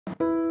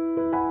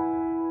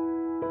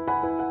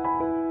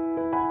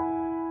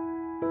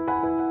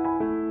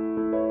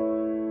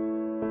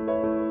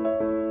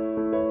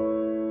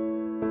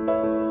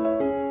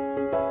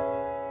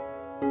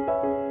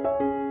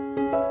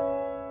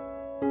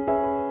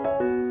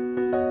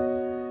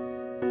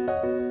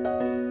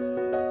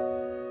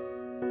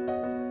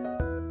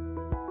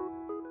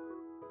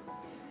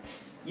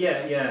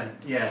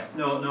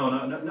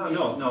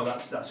No,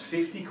 that's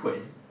 50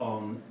 quid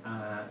on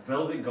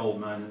Velvet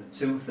Goldmine at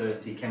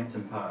 2:30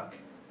 Kempton Park.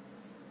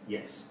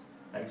 Yes,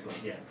 excellent,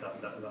 yeah,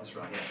 that's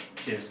right,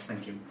 yeah. Cheers,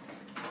 thank you.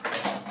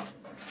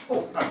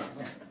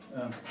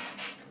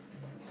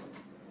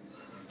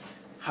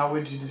 How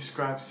would you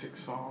describe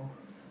sixth form?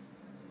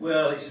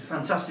 Well, it's a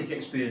fantastic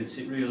experience,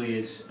 it really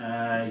is.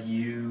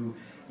 You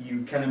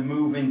kind of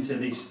move into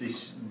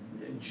this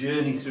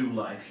journey through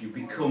life. You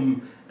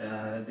become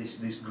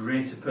this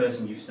greater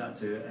person. You start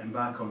to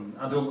embark on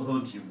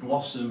adulthood, you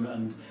blossom,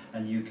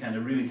 and you kind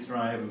of really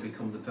thrive and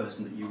become the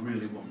person that you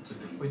really want to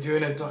be. We're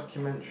doing a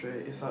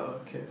documentary, is that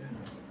okay?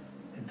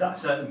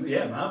 That's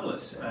yeah,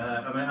 marvellous.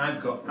 I mean,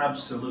 I've got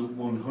absolute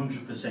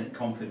 100%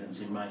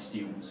 confidence in my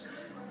students.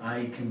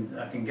 I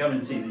can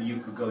guarantee that you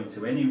could go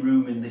into any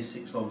room in this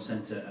sixth form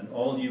centre and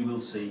all you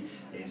will see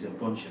is a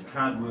bunch of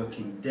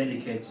hard-working,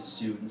 dedicated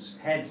students,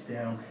 heads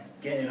down,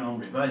 getting on,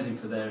 revising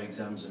for their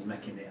exams and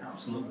making the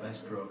absolute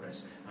best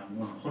progress. I'm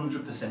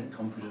 100%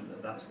 confident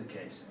that that's the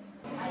case.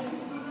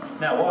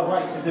 Now, what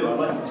I'd like to do, I'd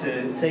like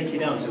to take you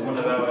down to one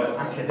of our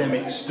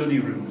academic study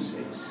rooms.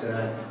 It's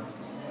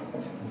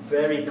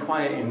very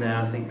quiet in there,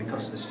 I think,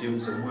 because the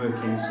students are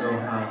working so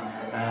hard.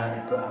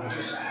 But we'll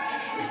just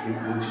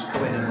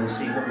go in and we'll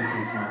see what we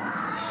can find.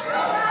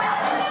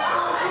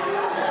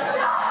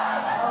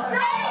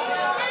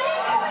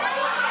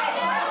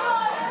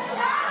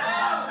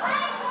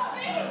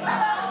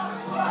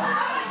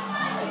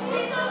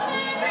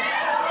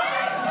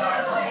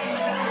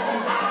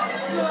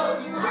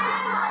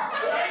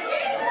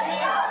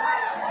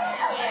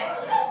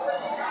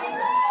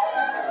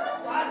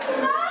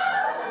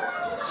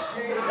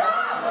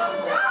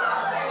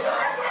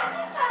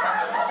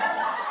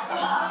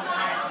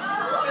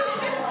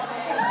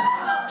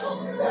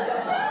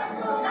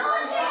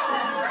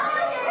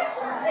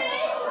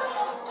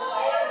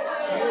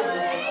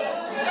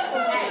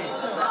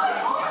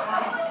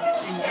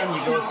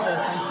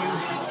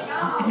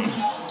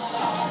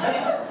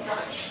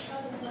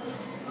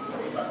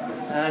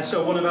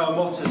 So one of our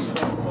mottos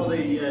for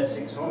the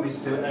sixth form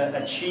is to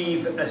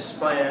achieve,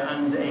 aspire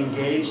and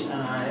engage, and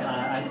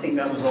I think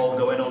that was all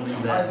going on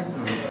in there.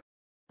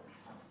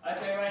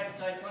 Okay, right,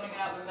 so running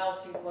out the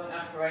melting point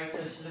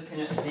apparatus,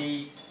 looking at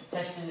the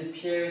testing the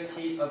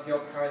purity of your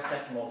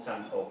paracetamol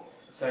sample.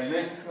 So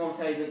mercury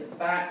thermometers at the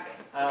back,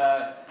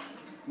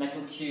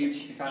 metal cubes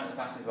should be found at the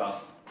back as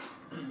well.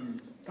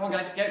 Come on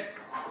guys, go!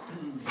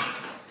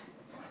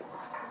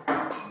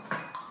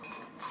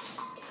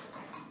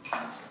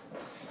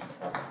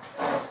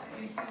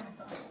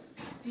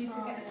 Do you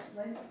forget a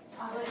split?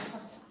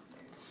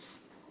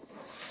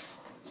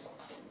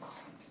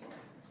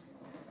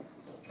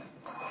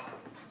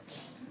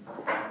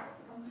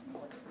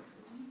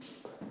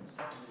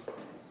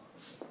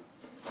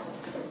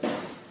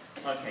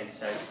 Okay,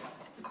 so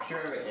the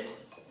purer it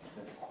is,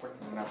 the quicker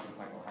the melting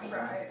point will happen.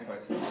 Right. The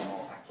closer to the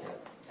more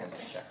accurate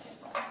temperature.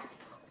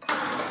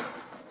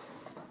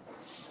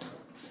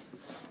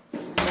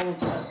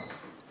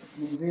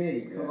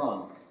 Really, come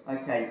on.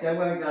 Okay, don't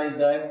worry guys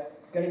though,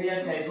 it's going to be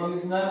okay as long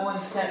as no one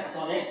steps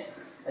on it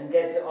and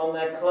gets it on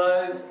their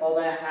clothes or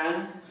their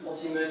hand.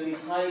 Obviously mercury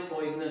is highly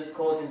poisonous,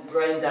 causing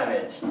brain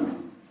damage. Oh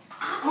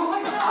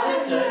my God!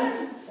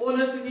 Alison, what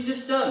on earth have you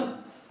just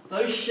done?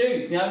 Those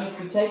shoes now need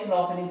to be taken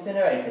off and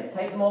incinerated.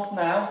 Take them off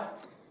now.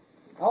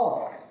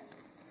 Oh.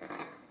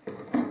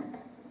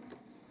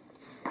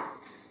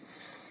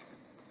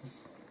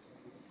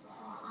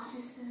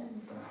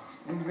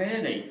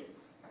 Really?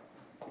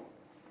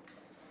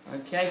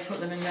 Okay, put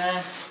them in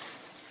there.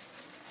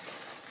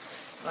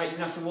 Right, you're going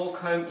to have to walk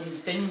home in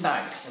bin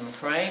bags, I'm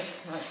afraid.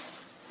 Right.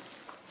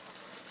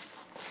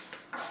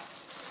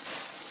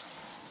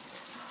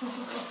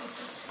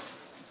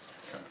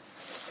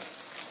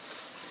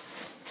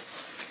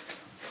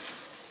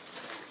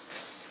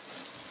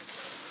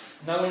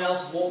 No one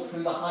else walk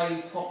through the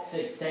highly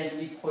toxic,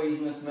 deadly,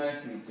 poisonous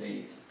mercury,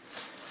 please.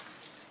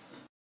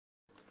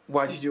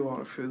 Why did you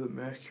walk through the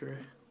mercury?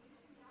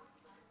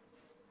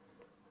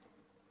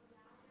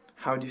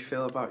 How do you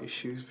feel about your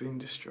shoes being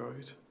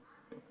destroyed?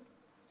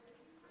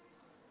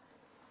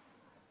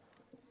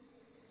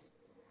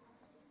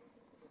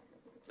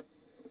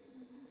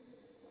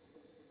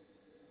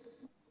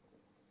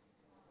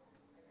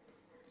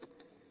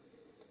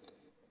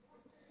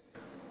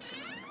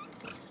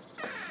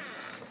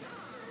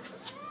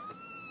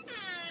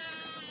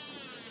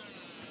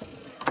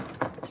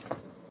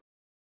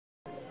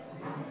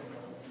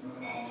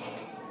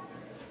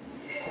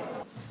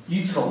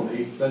 You told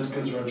me those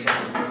kids were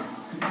untraceable.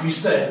 You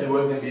said there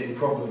weren't going to be any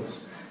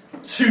problems.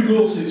 2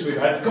 lawsuits we've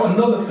had, got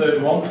another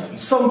third one.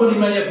 Somebody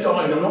may have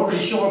died, I'm not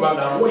really sure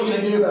about that. What are you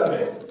going to do about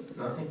it?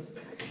 Nothing.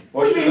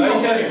 Why should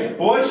I care?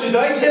 Why should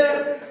I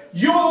care?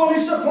 You're the one who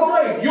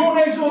supplied. Your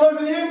name's all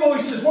over the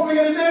invoices. What are we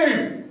going to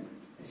do?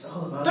 It's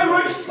all about... They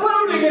were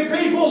exploding in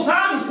people's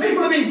hands.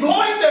 People have been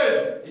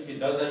blinded. If it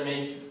doesn't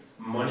make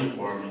money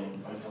for me,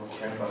 I don't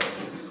care about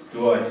it.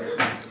 Do I?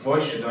 Why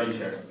should I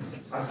care?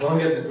 As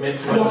long as it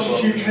makes money Why for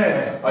should me. you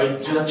care? I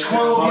just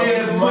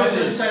 12-year prison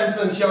money.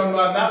 sentence, young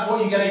man. That's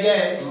what you're going to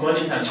get.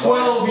 Money can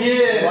 12 buy,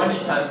 years. Money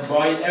can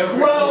buy everything.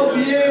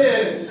 12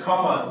 years.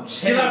 Come on,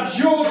 You'll have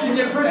George in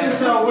your prison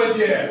cell with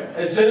you.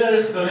 A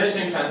generous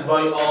donation can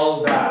buy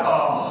all that.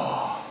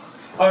 Oh.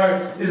 Or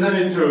isn't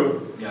it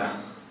true? Yeah.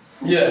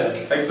 Yeah,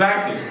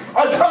 exactly.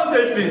 I can't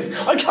take this.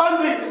 I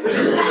can't take this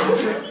anymore.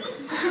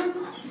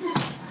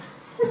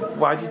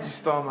 Why did you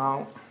storm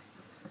out?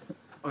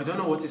 I don't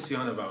know what is he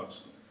on about.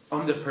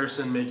 I'm the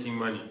person making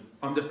money.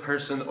 I'm the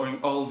person owning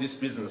all these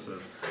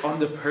businesses. I'm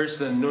the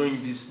person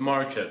knowing this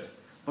market.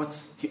 But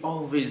he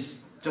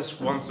always just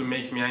wants to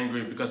make me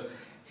angry because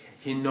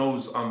he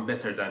knows I'm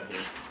better than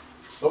him.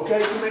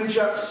 Okay, come in,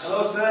 chaps.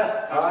 Hello,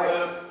 sir.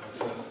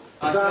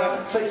 Hi.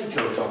 Sam, take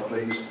your coat off,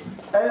 please.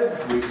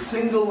 Every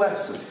single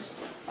lesson,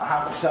 I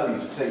have to tell you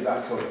to take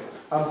that coat off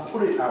and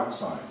put it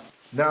outside.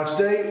 Now,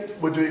 today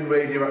we're doing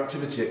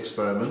radioactivity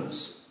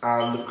experiments,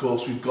 and of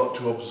course we've got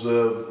to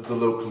observe the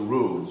local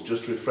rules.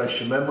 Just to refresh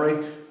your memory,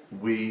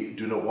 we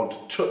do not want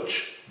to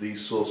touch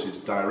these sources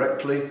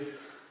directly,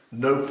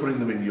 no putting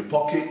them in your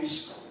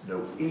pockets,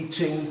 no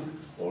eating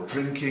or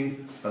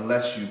drinking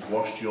unless you've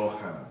washed your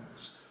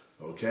hands.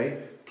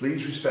 Okay?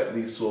 Please respect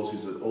these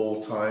sources at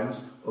all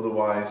times,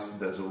 otherwise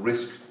there's a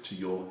risk to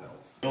your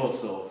health. Your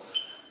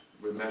source.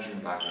 We're measuring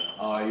backgrounds.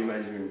 Oh, are you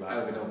measuring We're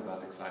background?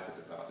 not that excited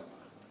about it.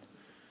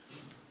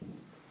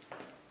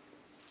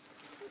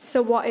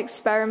 So what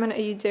experiment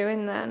are you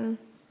doing then?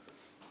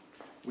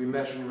 We're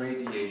measuring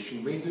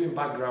radiation. We're doing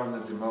background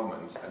at the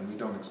moment, and we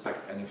don't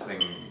expect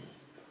anything.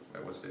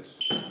 Where was this?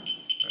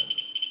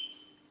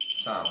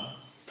 Sam?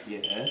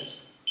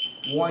 Yes.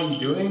 What are you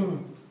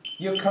doing?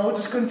 Your coat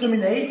is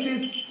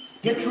contaminated.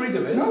 Get rid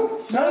of it. No,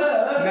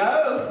 Sir.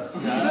 No.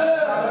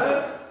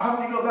 Sir,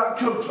 haven't you got that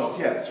coat off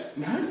yet?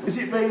 No. Is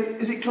it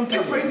contaminated?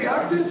 It's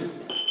radioactive.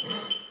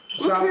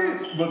 Sam,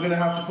 we're going to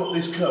have to put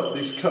this coat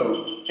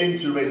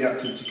into the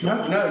radioactivity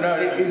coat. No.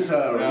 It is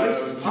a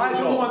risk. I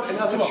don't want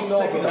another Come on,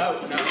 take it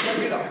off. No. Take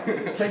it off.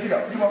 Take it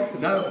off. Come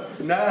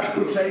on.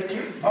 No. Take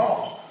it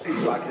off.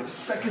 It's like a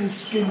second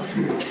skin to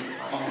me.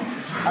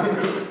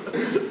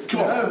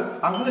 Come on.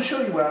 I'm going to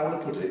show you where I'm going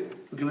to put it.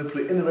 We're going to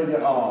put it in the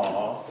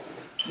radioactivity.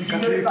 You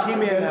can get it back at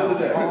the end of the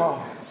day.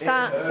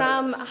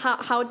 Sam,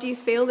 how do you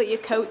feel that your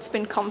coat's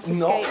been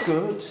confiscated? Not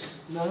good.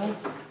 No.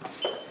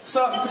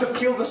 Sir, you could have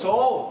killed us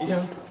all.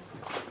 Yeah.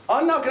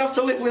 I'm not going to have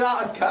to live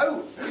without a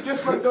coat. You're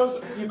just like those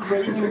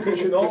Ukrainians in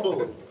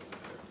Chernobyl.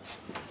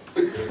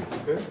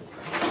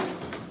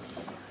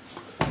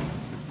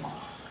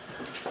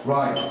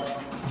 Right.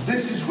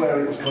 This is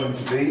where it's going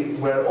to be,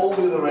 where all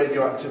the other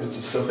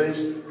radioactivity stuff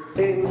is,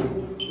 in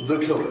the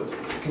cupboard.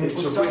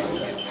 It's a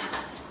risk.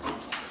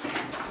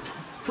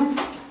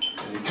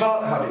 And you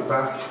can't have it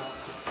back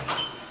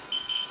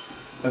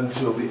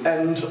until the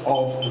end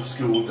of the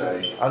school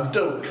day. And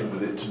don't come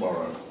with it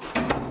tomorrow.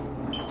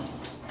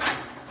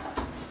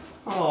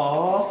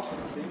 Aww.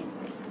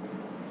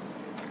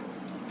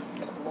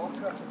 Mr.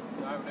 Walker,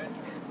 noted.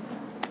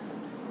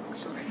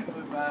 Shall we go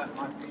with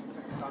my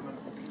B-Tech salmon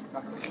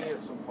back up here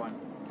at some point?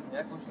 Yeah,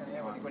 of course you can.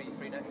 Yeah, when are you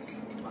free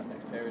next? Like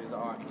next period, is that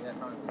alright? Yeah,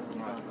 fine.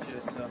 Right,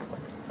 cheers, sir.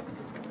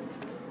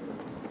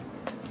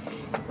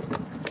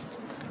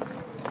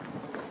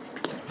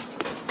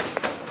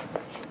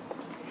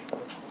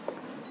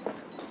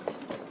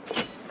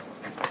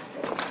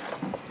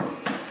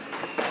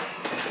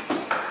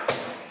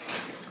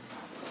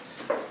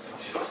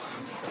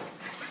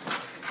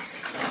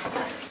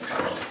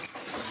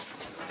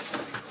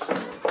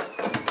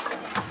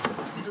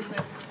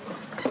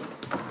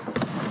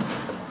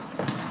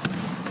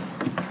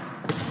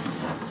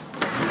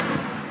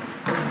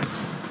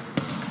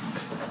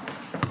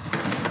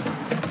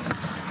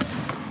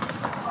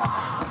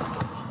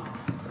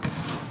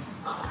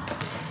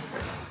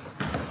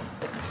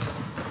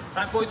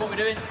 Right, boys, what are we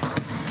doing?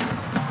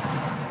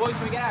 Boys,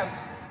 can we get out?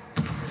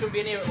 Shouldn't be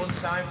in here at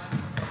lunchtime.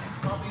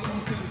 Can't be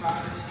looking too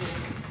bad in the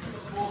gym.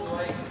 Put the balls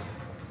away.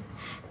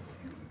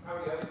 How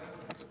we go?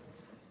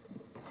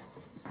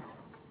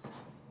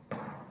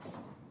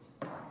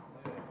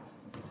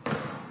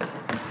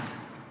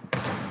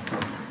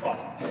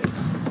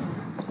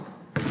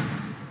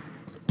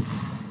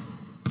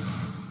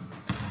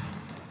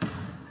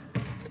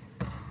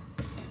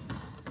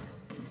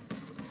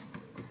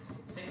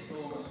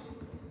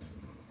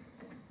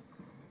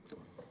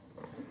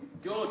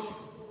 George!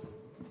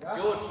 Yeah?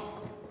 George!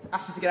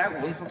 Asked you to get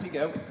out once, off you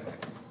go.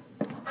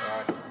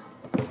 Alright.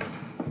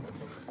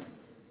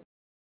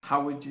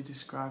 How would you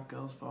describe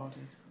girls'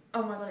 boarding?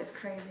 Oh my god, it's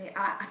crazy.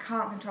 I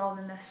can't control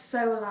them. They're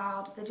so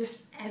loud. They're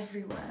just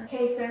everywhere.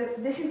 Okay, so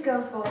this is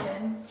girls'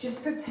 boarding.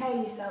 Just prepare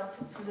yourself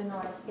for the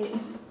noise.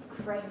 It's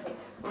crazy.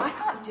 I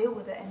can't deal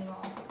with it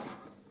anymore.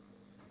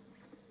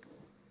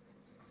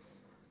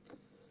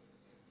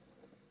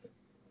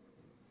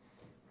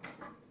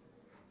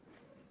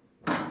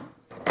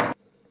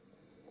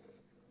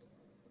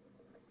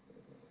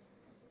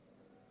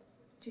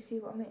 Do you see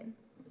what I mean?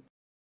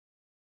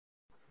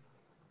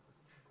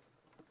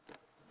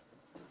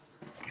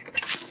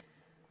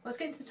 Let's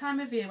get into the time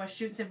of year where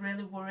students are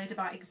really worried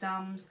about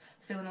exams,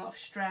 feeling a lot of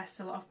stress,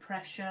 a lot of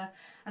pressure,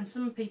 and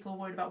some people are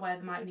worried about where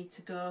they might need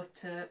to go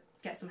to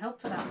get some help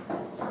for that.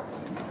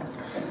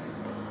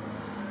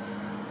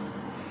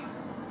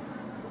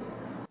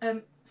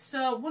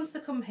 So once they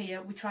come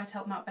here, we try to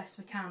help them out best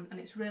we can, and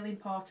it's really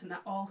important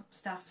that all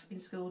staff in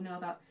school know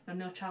that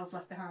no child's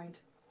left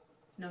behind.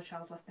 No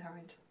child's left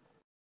behind.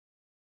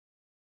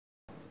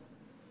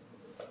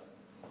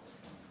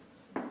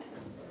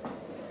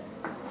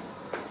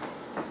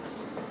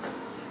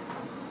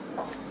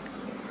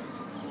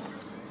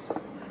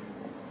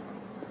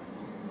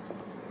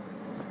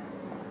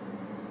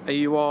 Are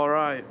you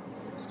alright?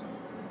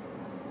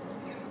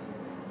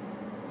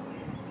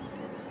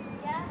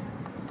 Yeah.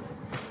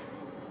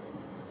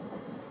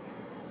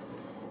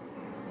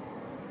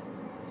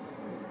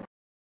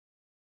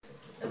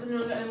 Does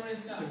anyone got anyone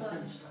who's got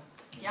first?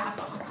 Yeah, I've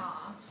got my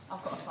card.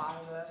 I've got a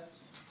firework.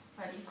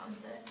 Where do you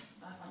fancy it?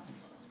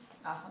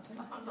 I fancy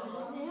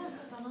McDonald's. Yeah,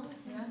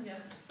 McDonald's. Yeah.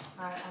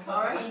 Alright,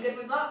 Alright, are you good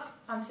with that?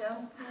 I'm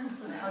chill.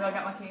 Yeah. I'll go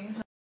get my keys.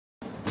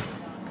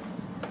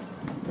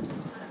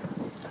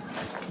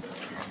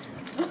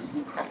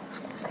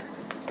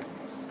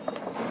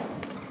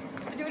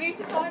 Do we need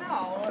to sign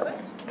out?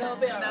 No,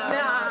 be alright.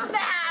 Nah.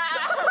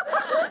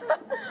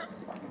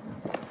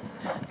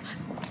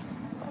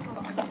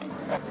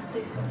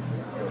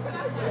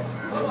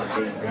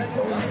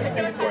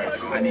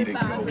 I need to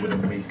go with a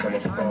race. I'm a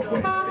star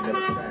boy.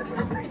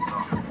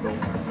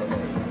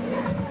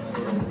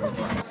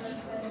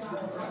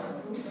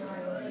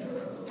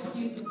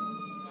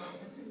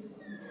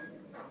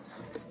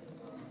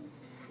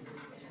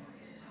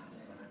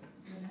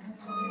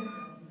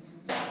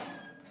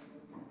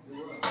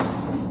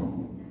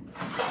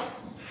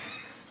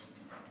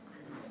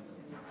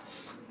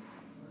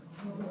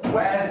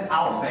 Where's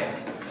Alfie?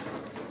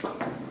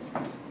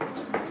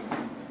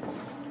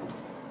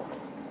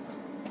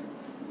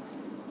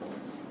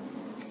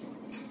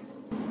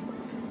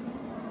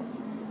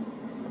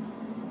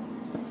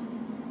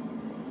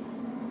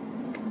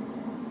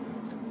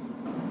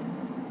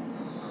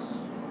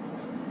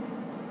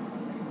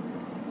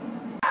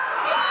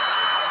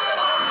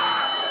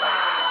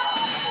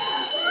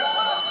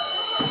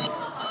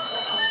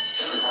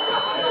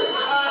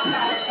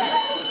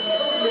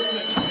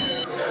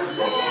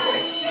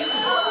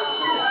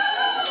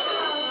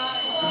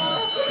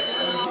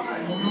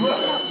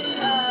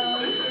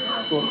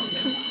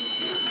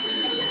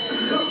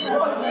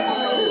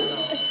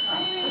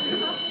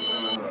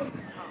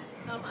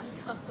 Oh my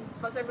god.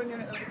 What's everyone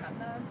doing at the weekend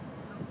now?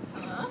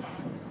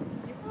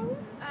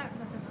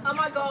 Oh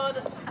my god,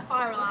 a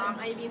fire alarm.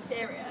 Are you being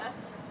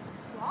serious?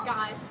 What?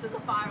 Guys, there's a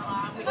fire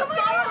alarm. We need to go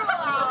back.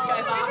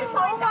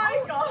 Oh my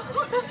god.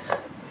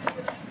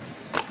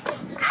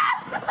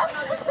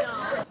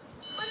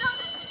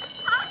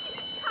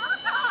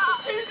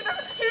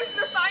 Who's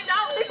gonna find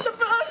out? It's the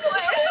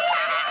burglary!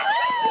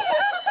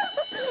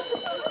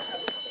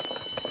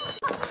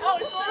 Oh,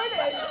 it's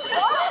already?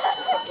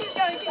 What? Keep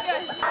going, keep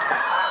going.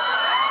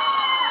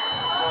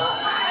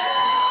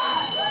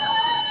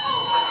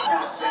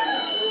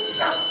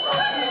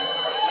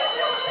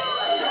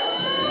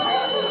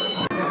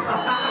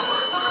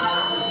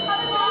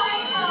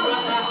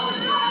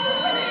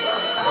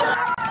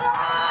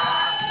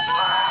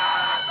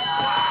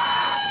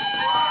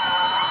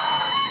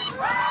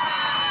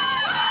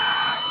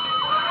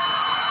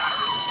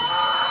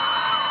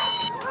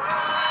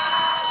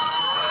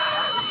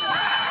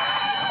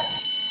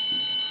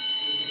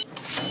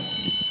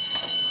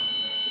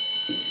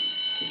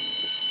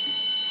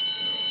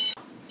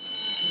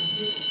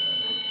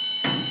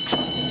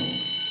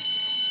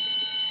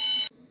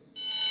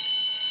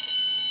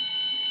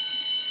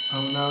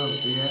 Oh no,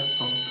 the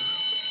AirPods.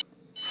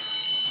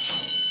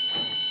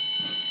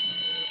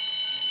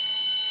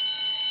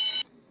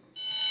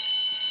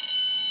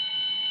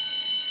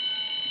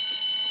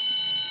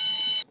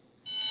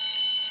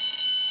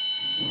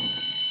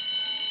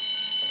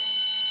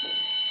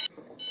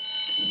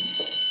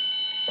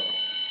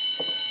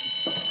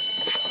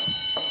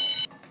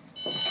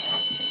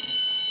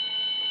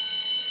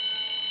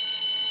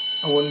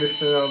 I wonder if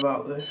they know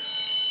about this.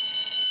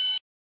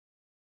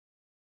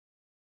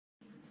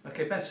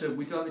 Okay, Bessa,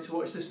 would you like me to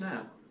watch this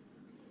now?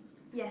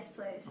 Yes,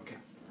 please. Okay.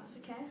 That's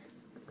okay.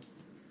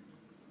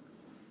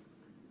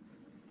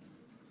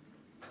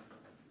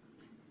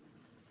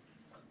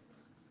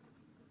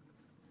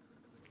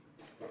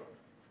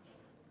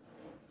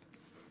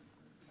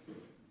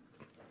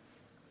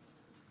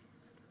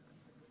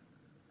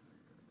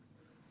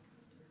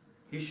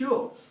 You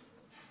sure?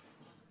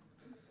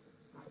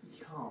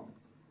 You can't.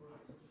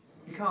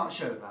 You can't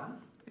show that.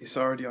 It's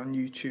already on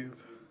YouTube.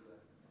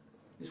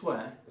 It's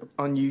where?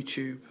 On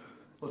YouTube.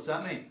 What does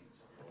that mean?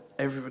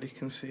 Everybody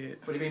can see it.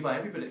 What do you mean by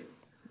everybody?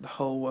 The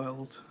whole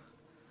world.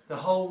 The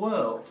whole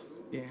world?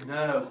 Yeah.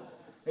 No,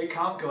 it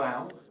can't go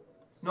out.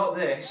 Not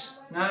this.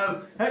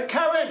 No.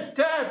 Karen!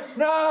 Deb!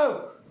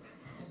 No!